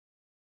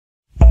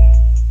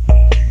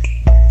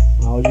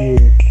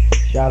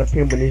Shawty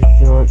Pimp in this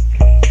joint.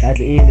 At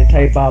the end, the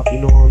tape off, you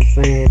know what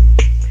I'm saying?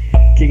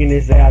 Kicking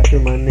this out to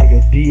my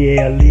nigga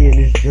DLE in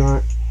this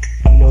joint.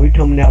 You know, he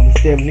coming out with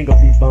 7, he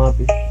gonna be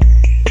bumping.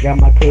 Got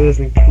my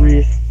cousin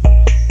Chris.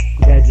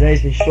 We got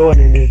Jason Short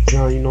in this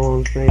joint, you know what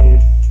I'm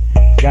saying?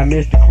 Got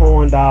Mr.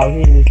 Corn Dog,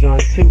 he in this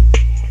joint too.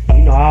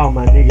 You know, all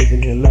my niggas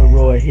in here, Lil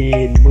Roy,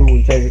 Head, Moo,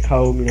 and Jason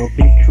Cole, you know,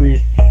 Big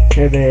Chris,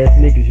 heavy ass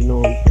niggas, you know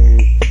what I'm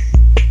saying?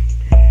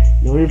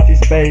 You know, MC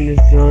Spade in this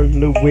joint,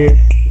 Lil West,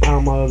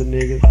 all my other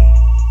niggas.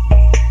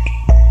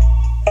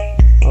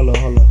 Hold up.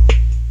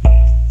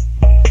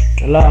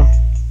 Hello?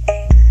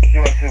 You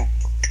want to?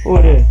 Who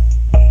it is?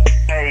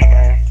 Hey,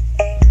 man.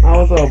 Oh,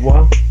 what's up,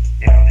 boy?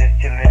 Yeah, I'm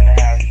just chilling in the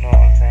house, you know what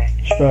I'm saying?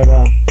 Straight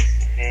up.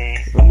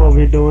 Yeah. I'm over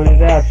here doing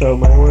this outro,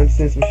 man. I want to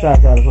send some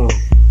shots out of home.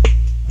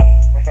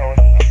 What's up?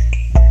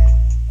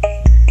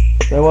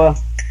 Say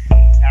what?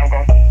 I'm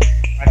gonna,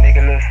 my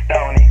nigga Lil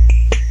Stoney,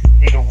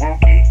 nigga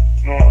Wookie,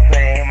 you know what I'm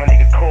saying? My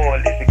nigga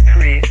Corley, the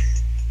Chris,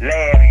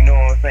 Lab, you know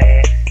what I'm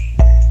saying?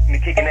 Me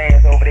kicking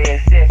ass over there in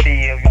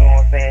Sheffield, you know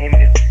what I'm saying? Him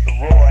and this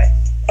Roy,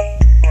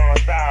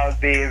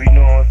 Salisbury, you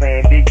know what I'm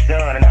saying? Big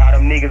John and all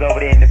them niggas over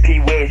there in the P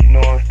West, you know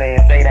what I'm saying?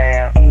 Stay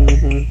down.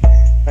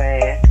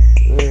 Man.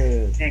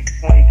 Yeah. Big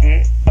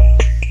Twinkie,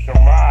 the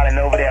Marlin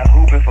over there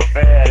hooping for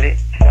Fairly,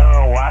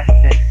 Sean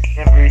Washington,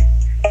 Henry,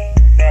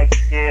 Mac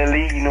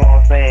Kelly, you know what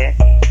I'm saying?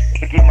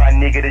 Forget my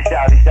nigga the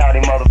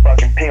Shawty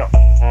motherfucking Pimp, you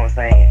know what I'm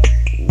saying?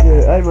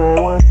 Yeah, hey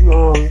man, why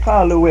don't you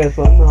call Lil West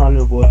for me?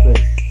 Holler for a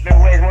second. Lil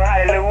West, wanna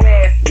holler Lil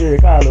West? Yeah,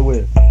 call Lil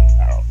West.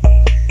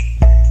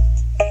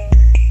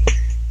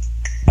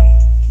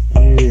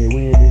 Yeah, we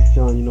in this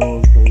joint, you know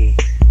what I'm saying?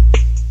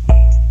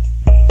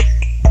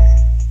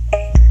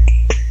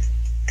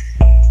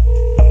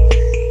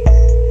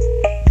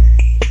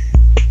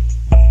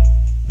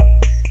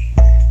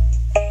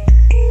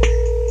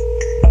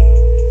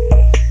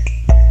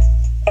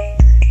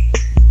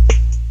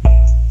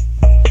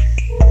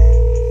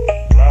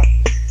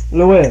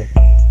 Lil West.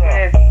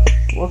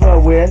 What's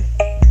up, West?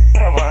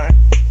 Come on.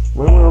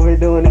 We over here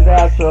doing this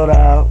outro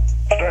out.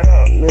 Straight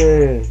up.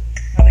 Yeah.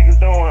 How niggas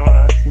doing,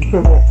 man?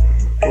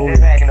 They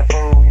just acting the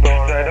fool, you know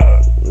what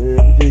I'm saying? Yeah,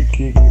 we just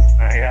kicking it.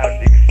 Man, y'all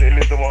niggas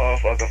silly as a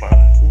motherfucker, man.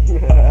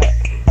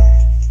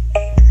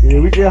 Yeah,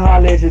 we just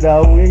holler at you,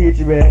 though. We'll hit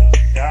you back.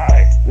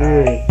 Alright.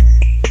 Yeah.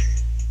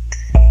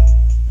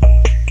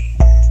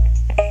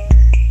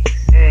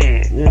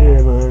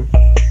 Yeah, man.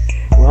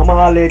 Well, I'ma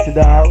holler at you,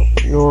 dog.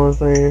 You know what I'm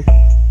saying?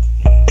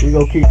 We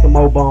gon' keep some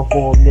more bum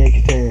for them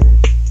next time.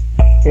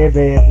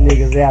 Heavy ass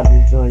niggas out of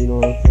this joint, you know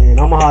what I'm saying?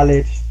 I'ma holler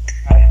at you.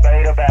 I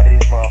straight up out of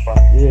this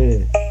motherfucker. Yeah.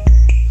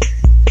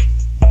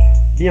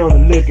 Be on the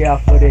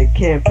lookout for that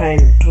Campaign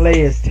and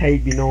Players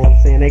tape, you know what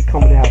I'm saying? They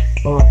coming out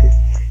bumping.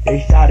 They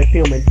Shawty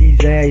Pimp and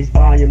DJ's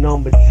volume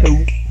number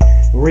 2.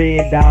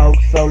 Red Dog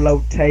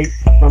solo tape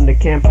from the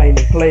Campaign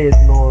and Players,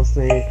 you know what I'm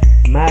saying?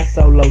 My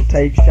solo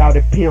tape,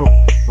 Shawty Pimp,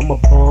 I'm a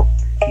bump,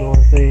 you know what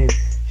I'm saying?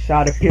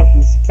 Shawty Pimp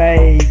and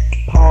Spade,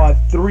 part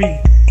 3.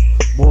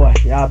 Boy,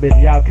 y'all bet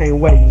y'all can't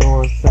wait, you know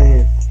what I'm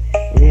saying?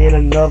 And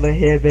another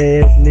heavy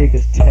ass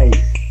niggas tape.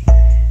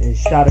 And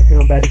Shawty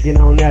Pimp about to get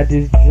on out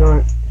this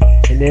joint.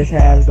 And that's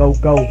how it's go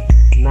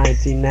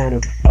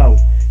 1994,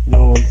 you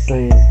know what I'm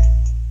saying?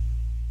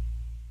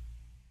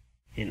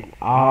 And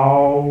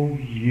all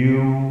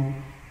you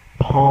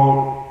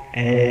punk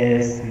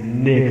ass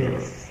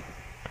niggas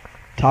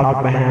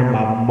talking behind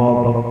my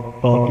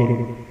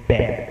motherfucking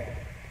back.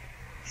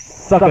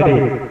 Suck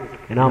it,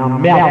 and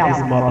I'm out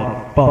this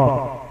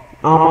motherfucker.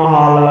 I'ma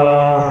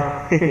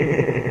holler.